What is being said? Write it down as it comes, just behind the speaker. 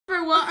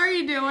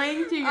you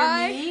doing to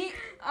your me?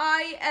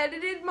 I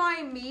edited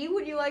my me.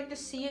 Would you like to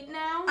see it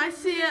now? I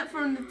see it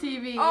from the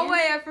TV. Oh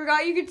wait, I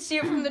forgot you could see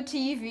it from the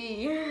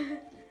TV.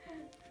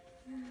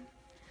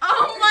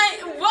 Oh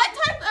my, what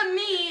type of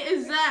me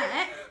is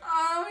that?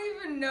 I don't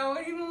even know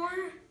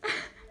anymore.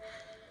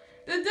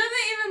 That doesn't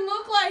even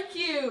look like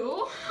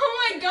you.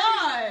 Oh my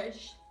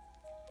gosh.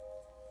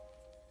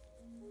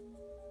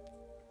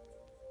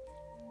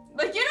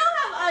 Like, you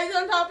don't have eyes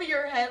on top of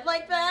your head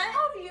like that?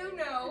 How do you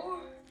know?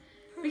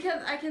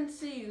 Because I can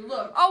see you.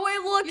 Look. Oh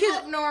wait, look, You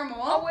look normal.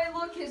 Oh wait,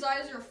 look, his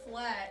eyes are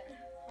flat.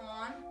 Hold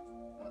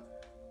on.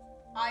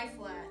 Eye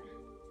flat.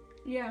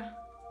 Yeah.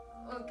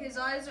 Look, his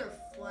eyes are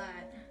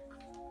flat.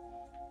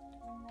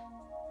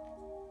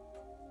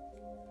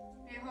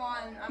 Hey,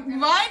 hold on.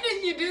 Why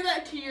did you do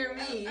that to your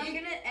me? I'm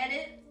gonna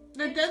edit.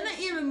 That doesn't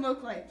even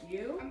look like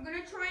you. I'm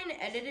gonna try and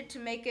edit it to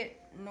make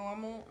it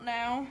normal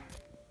now.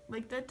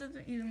 Like, that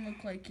doesn't even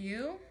look like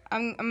you.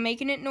 I'm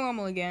making it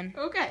normal again.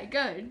 Okay,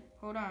 good.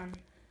 Hold on.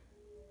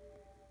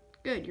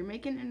 Good, you're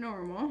making it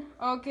normal.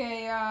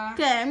 Okay,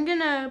 Okay, I'm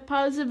gonna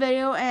pause the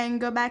video and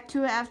go back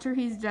to it after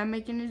he's done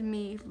making his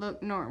me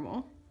look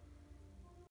normal.